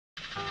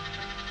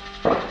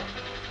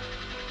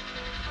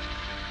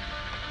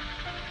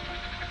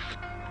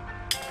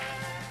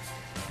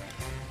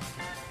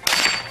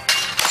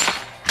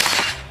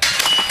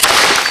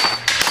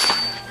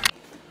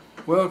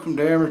Welcome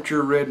to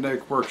Amateur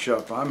Redneck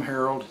Workshop. I'm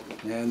Harold,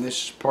 and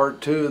this is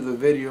part 2 of the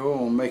video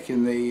on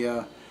making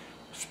the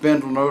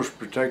spindle nose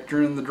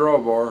protector and the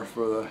drawbar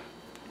for the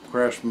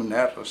Craftsman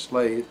Atlas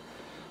lathe.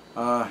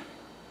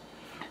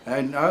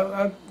 And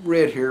I've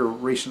read here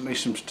recently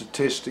some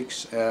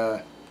statistics.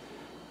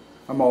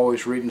 I'm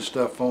always reading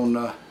stuff on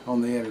the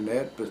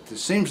internet, but it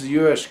seems the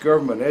U.S.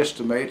 government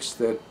estimates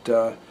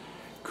that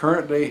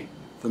currently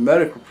the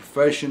medical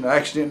profession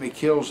accidentally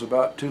kills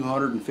about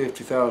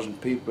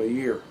 250,000 people a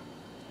year.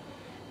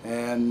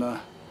 And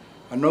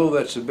I know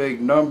that's a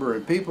big number,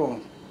 and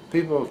people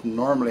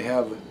normally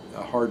have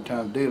a hard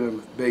time dealing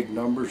with big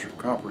numbers or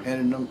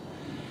comprehending them.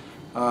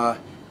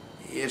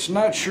 It's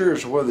not sure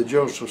as to whether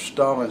Joseph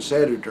Stalin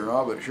said it or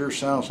not, but it sure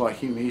sounds like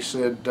him. He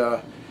said,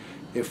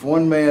 if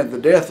the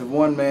death of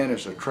one man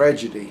is a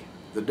tragedy,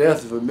 the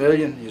death of a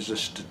million is a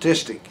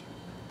statistic.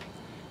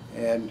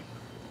 And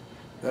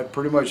that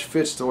pretty much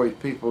fits the way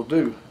people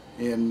do.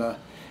 In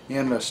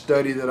a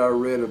study that I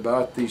read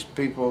about, these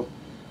people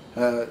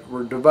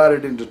were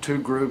divided into 2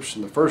 groups,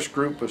 and the first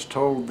group was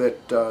told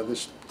that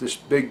this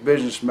big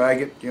business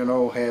maggot,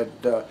 had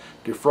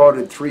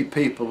defrauded 3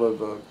 people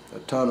of a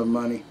ton of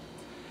money,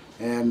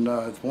 and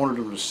wanted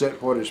them to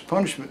set what his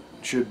punishment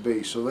should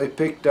be. So they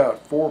picked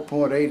out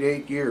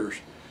 4.88 years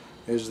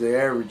as the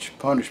average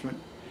punishment.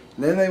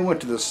 And then they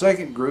went to the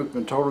second group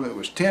and told them it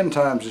was 10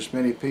 times as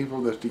many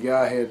people that the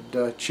guy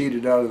had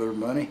cheated out of their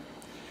money,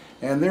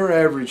 and their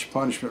average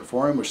punishment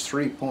for him was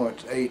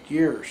 3.8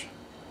 years.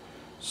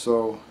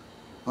 So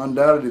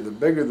undoubtedly, the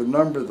bigger the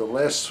number, the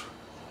less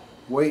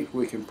weight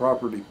we can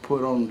properly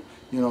put on,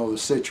 the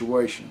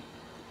situation.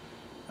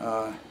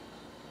 I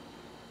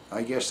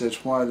guess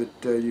that's why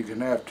that you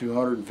can have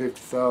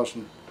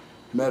 250,000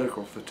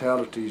 medical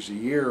fatalities a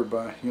year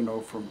by,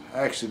 from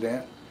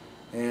accident,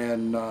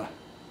 and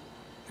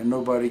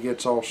nobody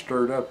gets all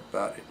stirred up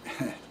about it.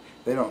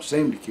 They don't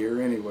seem to care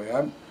anyway.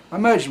 I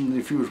imagine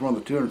if you was one of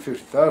the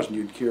 250,000,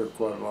 you'd care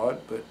quite a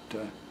lot, but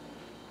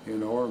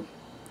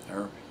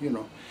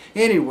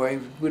Anyway,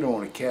 we don't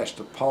want to cast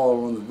a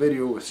pall on the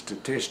video with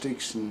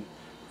statistics and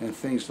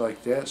things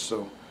like that,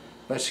 so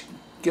let's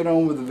get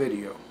on with the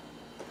video.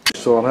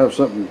 So I'll have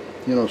something,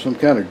 some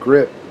kind of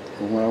grip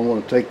when I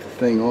want to take the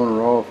thing on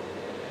or off,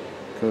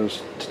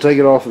 because to take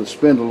it off of the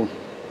spindle,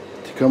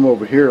 to come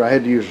over here, I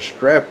had to use a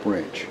strap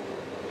wrench,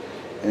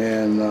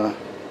 and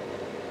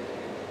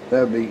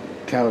that'd be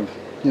kind of,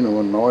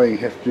 annoying. You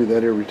have to do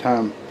that every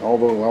time,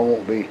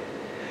 although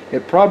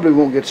it probably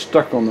won't get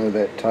stuck on there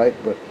that tight,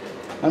 but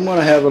I'm going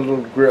to have a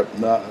little grip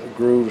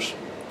grooves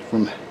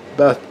from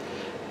about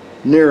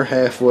near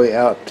halfway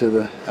out to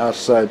the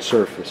outside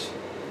surface,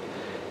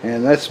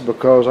 and that's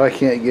because I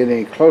can't get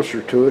any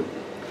closer to it.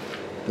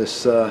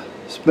 This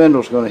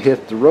spindle's going to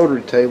hit the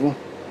rotary table,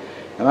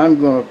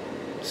 and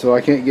so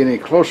I can't get any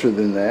closer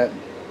than that.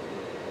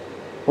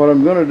 What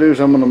I'm going to do is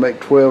I'm going to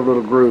make 12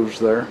 little grooves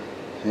there,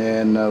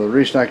 and the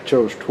reason I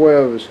chose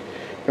 12 is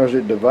because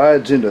it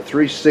divides into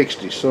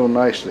 360 so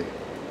nicely,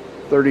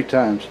 30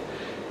 times.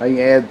 I can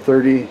add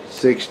 30,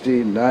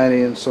 60,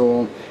 90, and so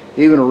on.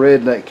 Even a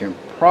redneck can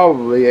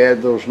probably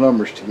add those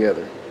numbers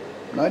together.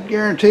 Not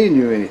guaranteeing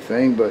you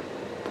anything, but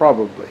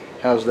probably.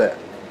 How's that?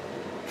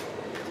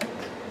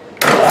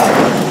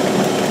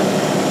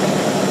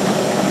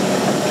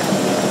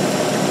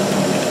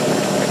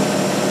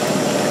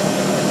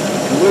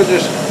 And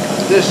this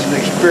is an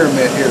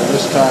experiment here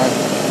this time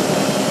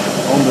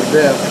on the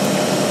depth.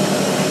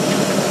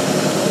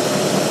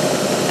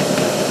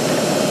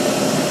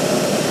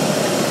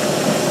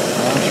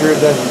 I'm sure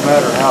it doesn't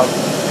matter how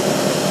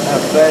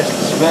fast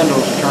the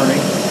spindle's turning,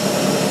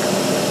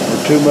 or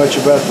too much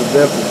about the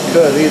depth of the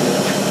cut either.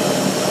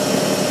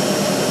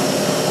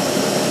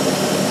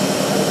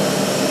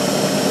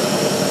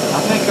 I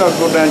think I'll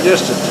go down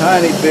just a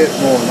tiny bit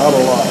more, not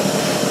a lot.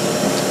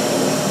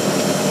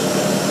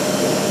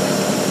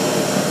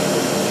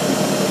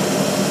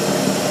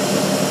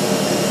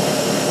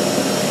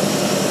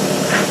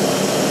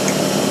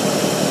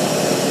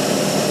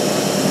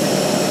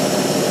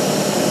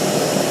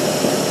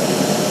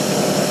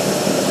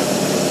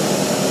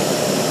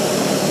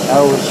 I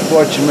was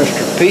watching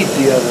Mr. Pete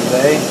the other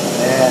day,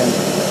 and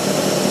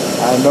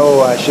I know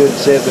I shouldn't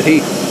say it, but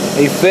he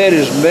fed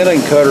his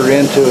milling cutter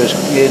into his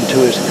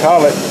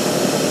collet,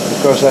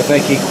 because I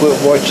think he quit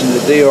watching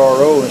the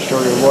DRO and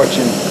started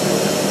watching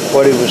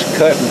what he was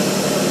cutting,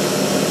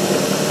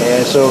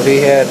 and so he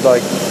had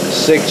like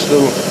 6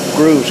 little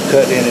grooves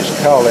cut in his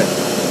collet.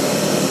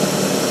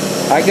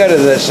 I got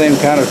into that same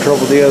kind of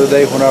trouble the other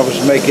day when I was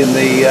making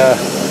the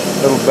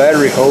little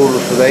battery holder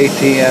for the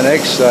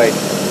ATNX site.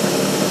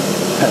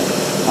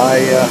 I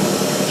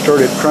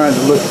started trying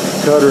to look at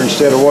the cutter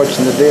instead of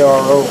watching the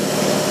DRO,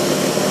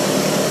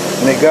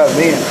 and it got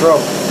me in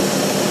trouble.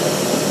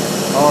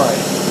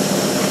 Alright,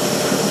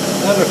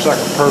 that looks like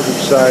a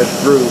perfect sized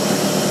groove,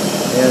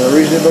 and the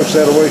reason it looks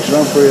that way is because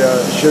I'm afraid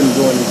I shouldn't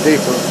go any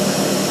deeper.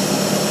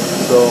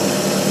 So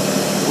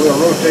we'll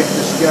rotate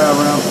this guy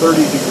around 30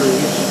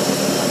 degrees.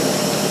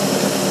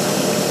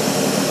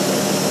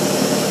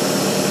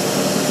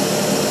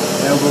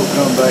 Now we'll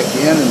come back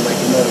in and make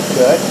another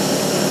cut.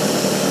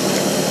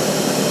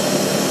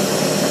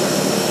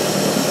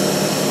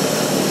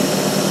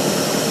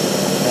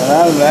 And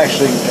I'm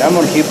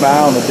going to keep my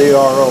eye on the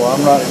DRO.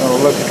 I'm not going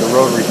to look at the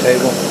rotary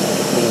table,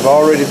 but I've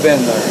already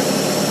been there.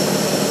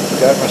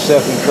 Got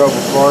myself in trouble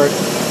for it.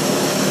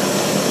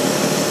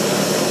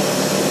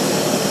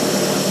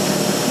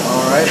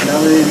 Alright,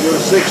 now we need to go to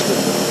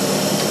 60.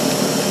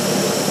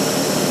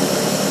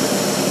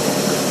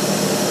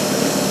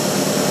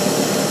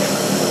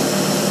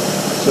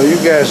 So you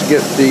guys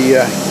get the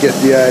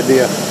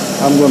idea.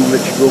 I'm going to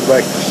let you go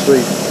back to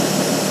sleep.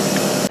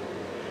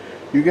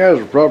 You guys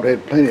have probably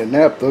had plenty of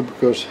nap though,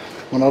 because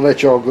when I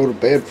let y'all go to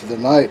bed for the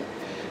night,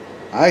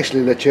 I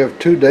actually let you have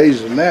 2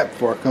 days of nap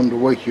before I come to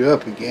wake you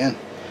up again.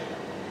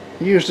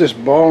 Use this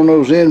ball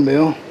nose end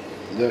mill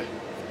to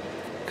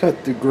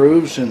cut the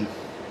grooves, and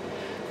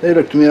they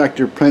look to me like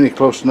they're plenty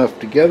close enough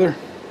together,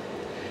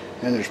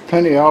 and there's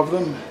plenty of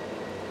them,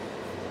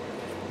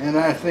 and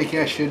I think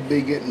I should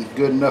be getting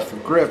good enough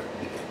of grip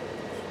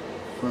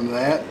from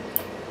that.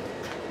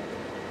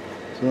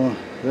 So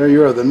there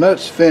you are, the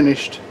nut's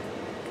finished.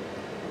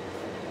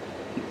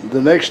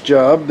 The next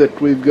job that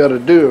we've got to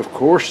do, of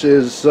course,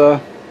 is to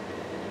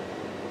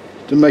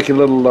make a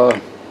little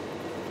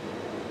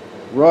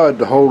rod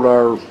to hold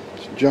our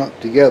junk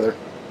together,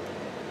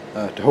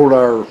 to hold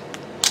our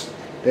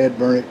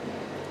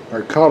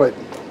our collet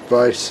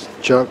vise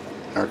chuck,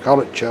 our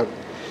collet chuck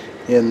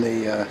in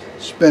the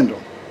spindle.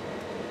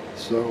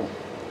 So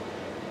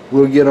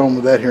we'll get on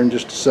with that here in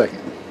just a second.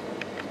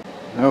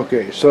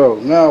 Okay, so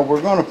now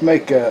we're going to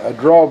make a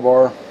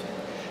drawbar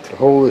to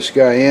hold this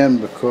guy in,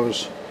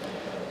 because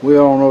we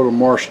all know the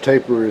Marsh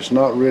taper is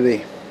not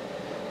really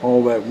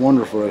all that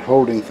wonderful at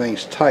holding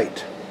things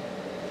tight.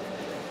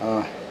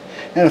 And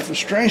a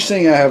strange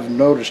thing I have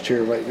noticed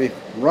here lately,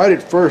 right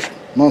at first,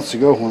 months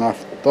ago when I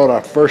thought I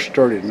first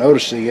started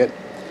noticing it,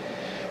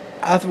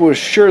 I was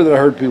sure that I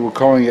heard people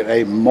calling it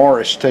a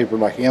Morris taper,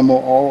 like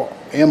M-O-R-R-I-S,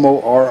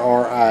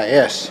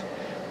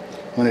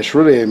 when it's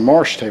really a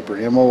Marsh taper,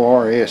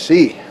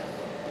 M-O-R-S-E.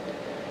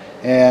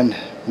 And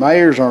my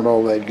ears aren't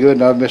all that good,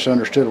 and I've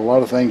misunderstood a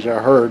lot of things I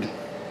heard.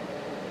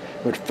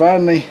 But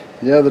finally,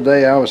 the other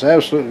day, I was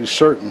absolutely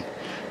certain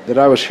that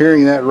I was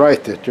hearing that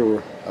right, that there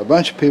were a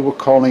bunch of people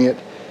calling it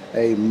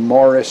a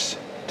Morris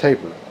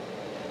taper.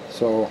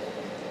 So,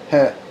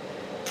 you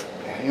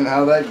know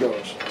how that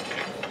goes.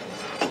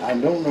 I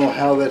don't know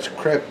how that's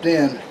crept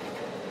in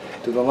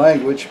to the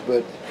language,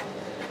 but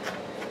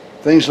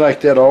things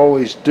like that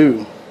always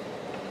do.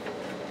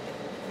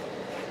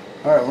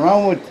 Alright,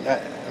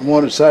 when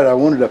I decided I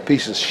wanted a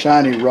piece of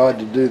shiny rod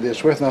to do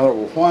this with, and I thought,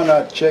 well, why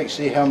not check,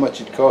 see how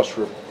much it costs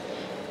for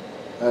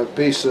a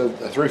piece of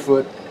a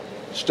 3-foot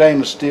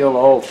stainless steel,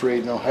 all three,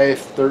 you know, half,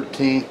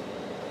 13.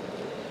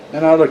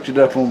 And I looked it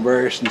up on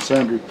various and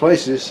sundry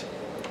places,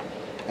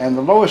 and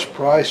the lowest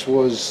price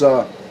was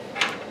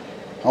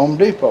Home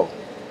Depot.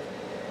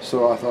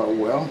 So I thought,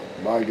 well,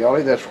 by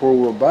golly, that's where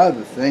we'll buy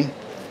the thing.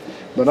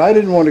 But I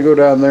didn't want to go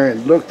down there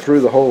and look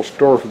through the whole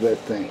store for that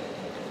thing.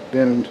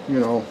 Then, you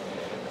know,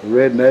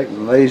 redneck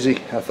and lazy,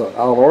 I thought,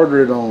 I'll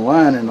order it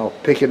online and I'll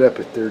pick it up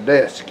at their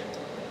desk.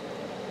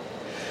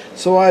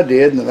 So I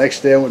did, and the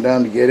next day I went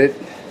down to get it,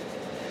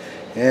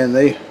 and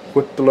they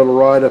whipped the little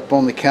rod up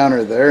on the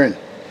counter there and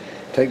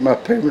take my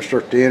paper and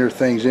start to enter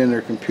things in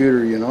their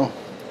computer, you know.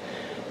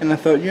 And I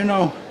thought, you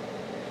know,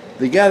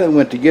 the guy that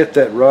went to get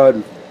that rod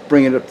and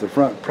bring it up to the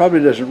front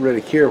probably doesn't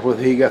really care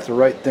whether he got the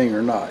right thing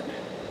or not.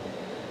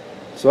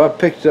 So I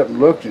picked it up and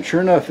looked, and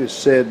sure enough it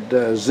said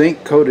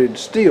zinc coated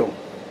steel.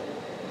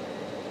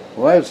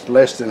 Well, that's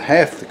less than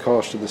half the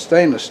cost of the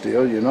stainless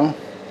steel, you know.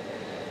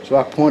 So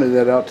I pointed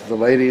that out to the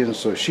lady, and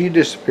so she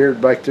disappeared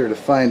back there to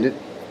find it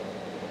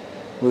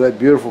with that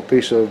beautiful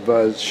piece of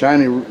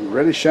shiny,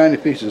 really shiny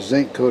piece of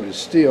zinc coated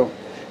steel,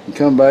 and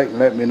come back and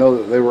let me know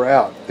that they were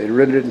out. They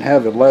really didn't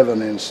have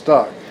 11 in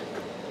stock.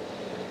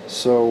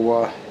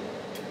 So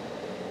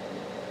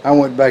I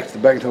went back to the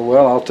back and said,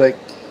 well, I'll take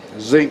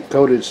zinc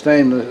coated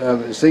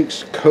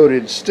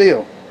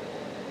steel.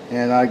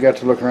 And I got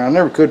to look around. I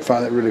never could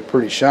find that really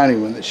pretty shiny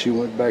one that she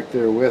went back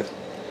there with,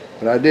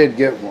 but I did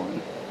get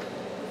one.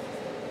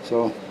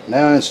 So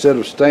now instead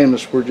of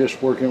stainless, we're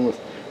just working with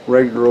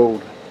regular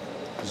old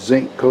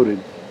zinc coated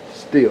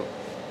steel.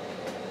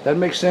 That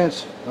makes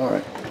sense?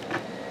 Alright.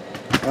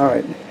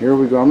 Alright, here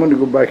we go. I'm going to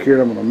go back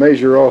here and I'm going to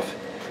measure off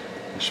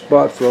a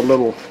spot for a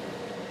little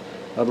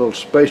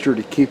spacer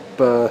to keep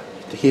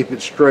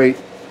it straight,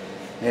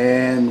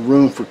 and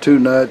room for 2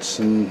 nuts,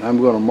 and I'm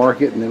going to mark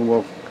it and then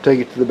we'll take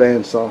it to the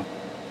bandsaw.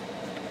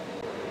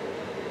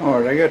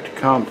 Alright, I got the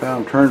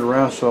compound turned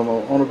around, so I'm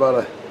on about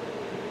a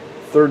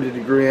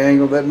 30-degree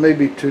angle. That may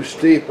be too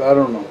steep, I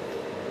don't know.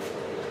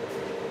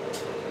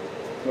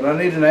 But I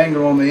need an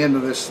angle on the end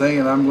of this thing,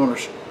 and I'm going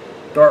to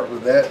start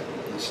with that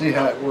and see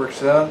how it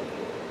works out.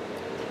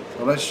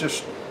 So let's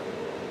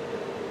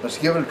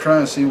give it a try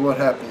and see what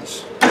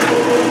happens.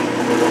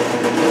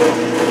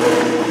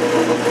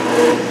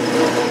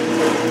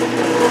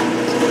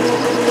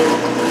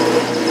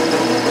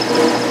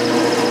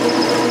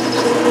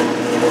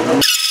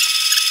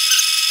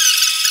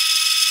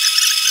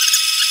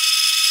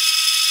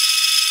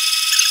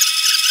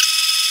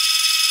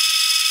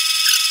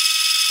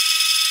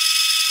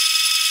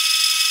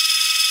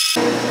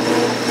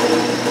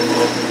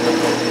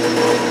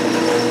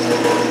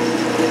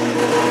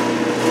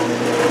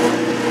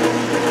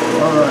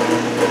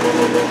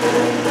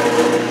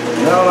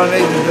 And all I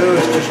need to do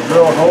is just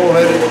drill a hole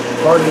in it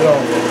and part it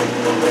off.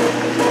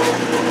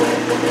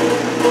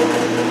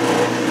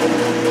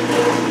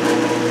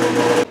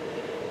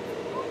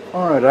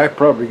 Alright, I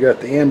probably got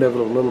the end of it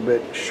a little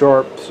bit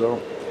sharp,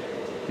 so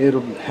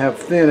it'll have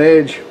thin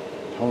edge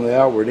on the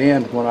outward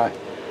end when I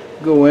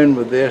go in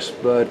with this,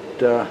 but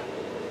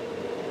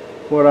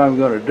what I'm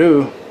going to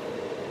do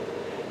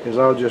is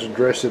I'll just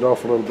dress it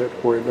off a little bit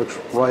where it looks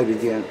right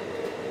again.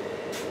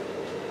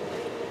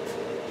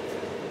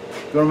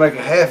 I'm going to make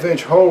a 1/2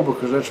 inch hole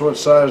because that's what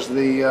size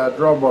the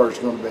drawbar is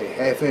going to be,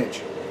 1/2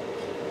 inch.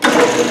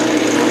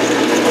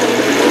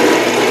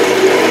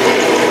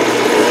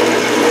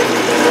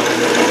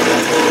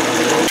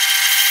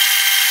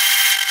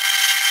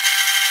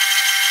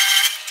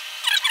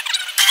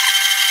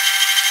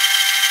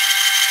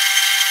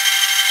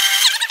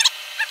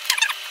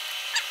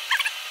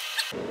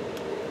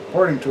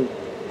 Parting tool.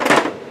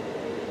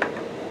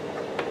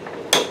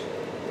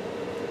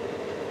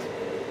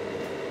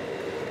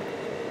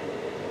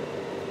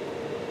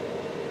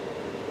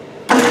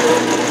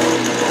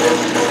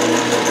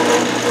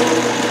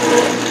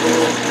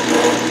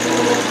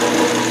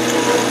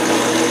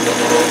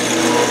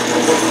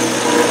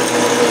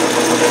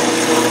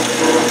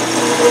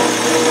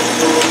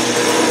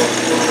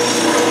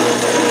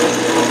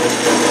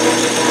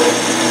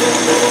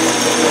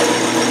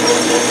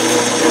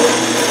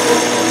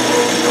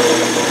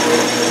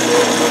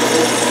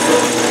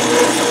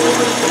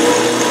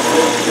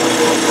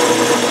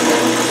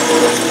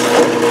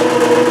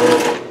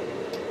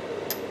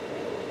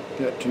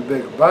 Got too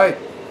big a bite.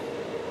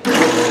 Nice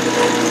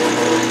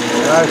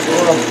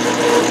one.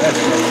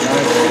 That's not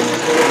nice.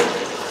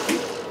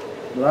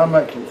 But I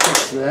might can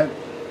fix that.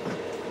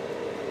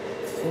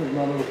 Where's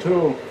my little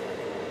tool?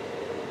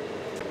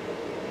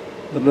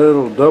 The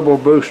little double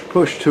boost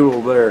push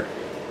tool there.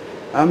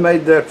 I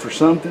made that for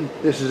something.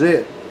 This is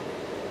it.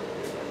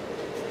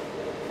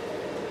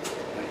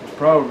 I can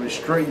probably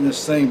straighten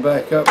this thing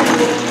back up.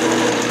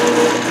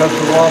 Cut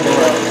the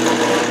wobble out.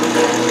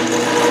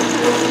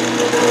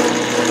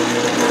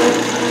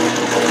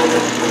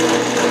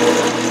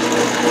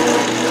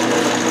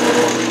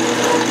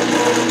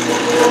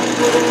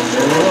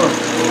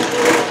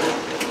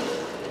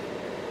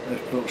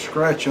 There's a little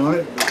scratch on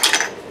it,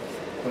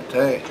 but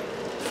hey.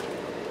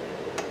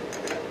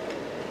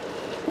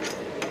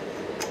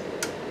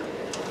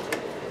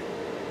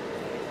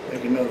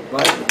 Take another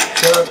bite with the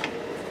chuck,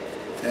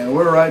 and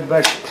we're right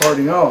back to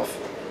parting off.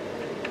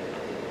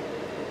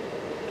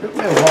 Took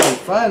me a while to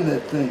find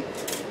that thing.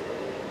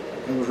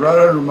 It was right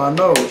under my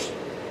nose,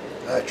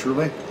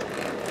 actually.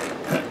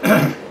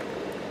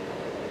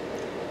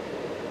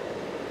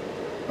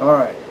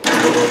 Alright.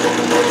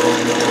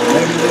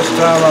 Maybe this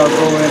time I'll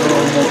go in a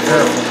little more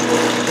careful.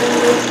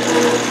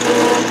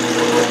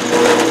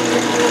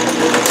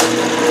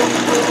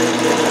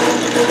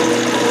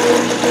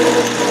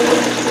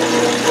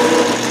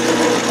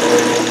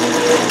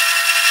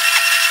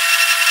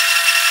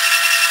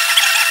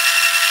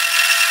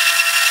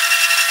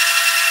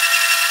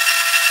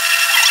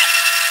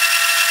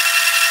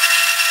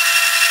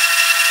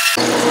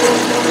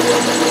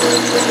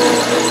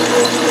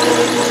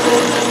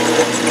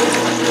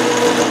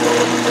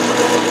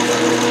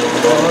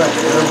 Alright,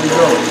 there we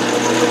go.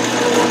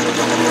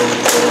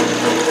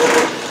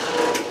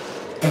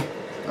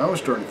 I was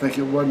starting to think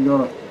it wasn't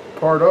going to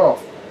part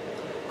off.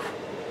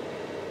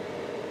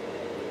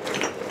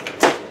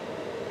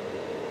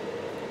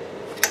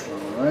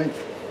 Alright.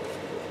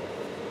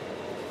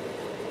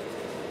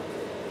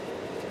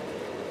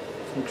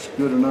 Looks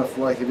good enough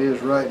like it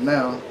is right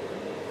now.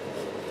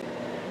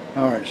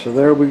 Alright, so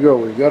there we go.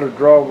 We've got a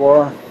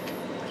drawbar.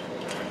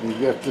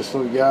 We've got this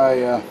little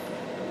guy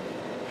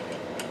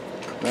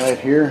right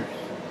here.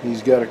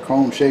 He's got a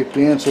cone shaped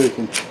end so he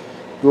can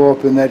go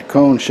up in that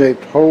cone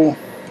shaped hole.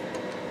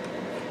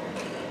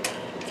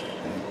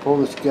 And pull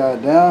this guy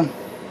down.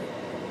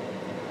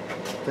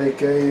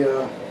 Take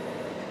a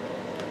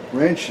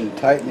wrench and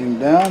tighten him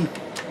down.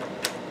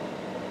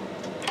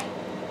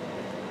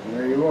 And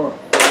there you are.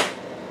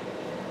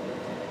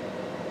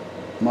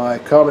 My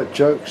collet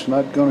chuck's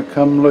not going to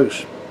come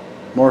loose,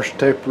 Morse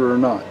taper or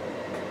not.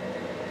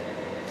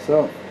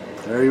 So,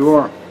 there you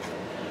are.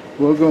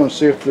 We'll go and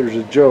see if there's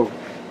a joke.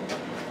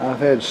 I've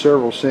had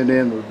several sent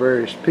in with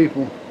various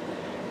people,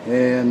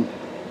 and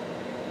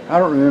I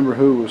don't remember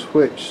who was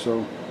which,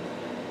 so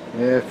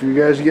if you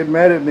guys get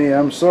mad at me,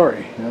 I'm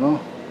sorry, you know.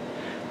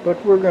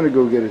 But we're going to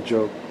go get a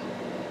joke.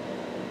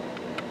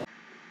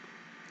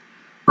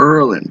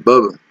 Earl and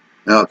Bubba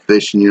out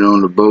fishing, on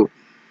the boat,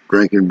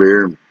 drinking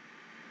beer.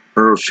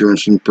 Earl chewing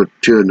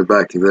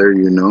tobacco there,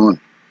 and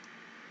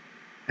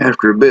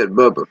after a bit,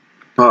 Bubba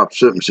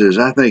pops up and says,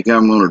 "I think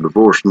I'm going to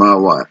divorce my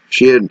wife.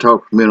 She hadn't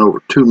talked to me in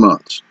over 2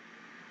 months."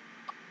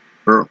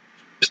 Earl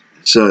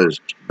says,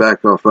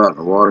 back off out in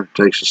the water,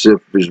 takes a sip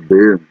of his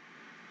beer.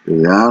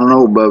 Says, "I don't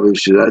know, Bubba." He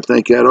says, "I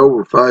think that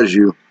overfies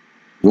you.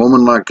 A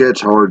woman like that's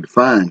hard to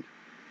find."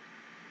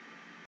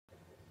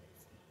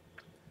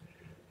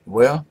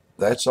 Well,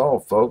 that's all,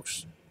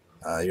 folks.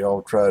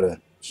 Y'all try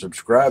to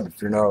Subscribe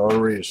if you're not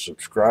already a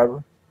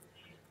subscriber.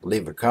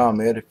 Leave a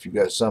comment if you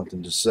got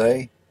something to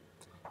say.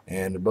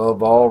 And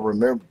above all,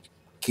 remember,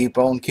 keep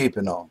on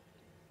keeping on.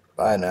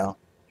 Bye now.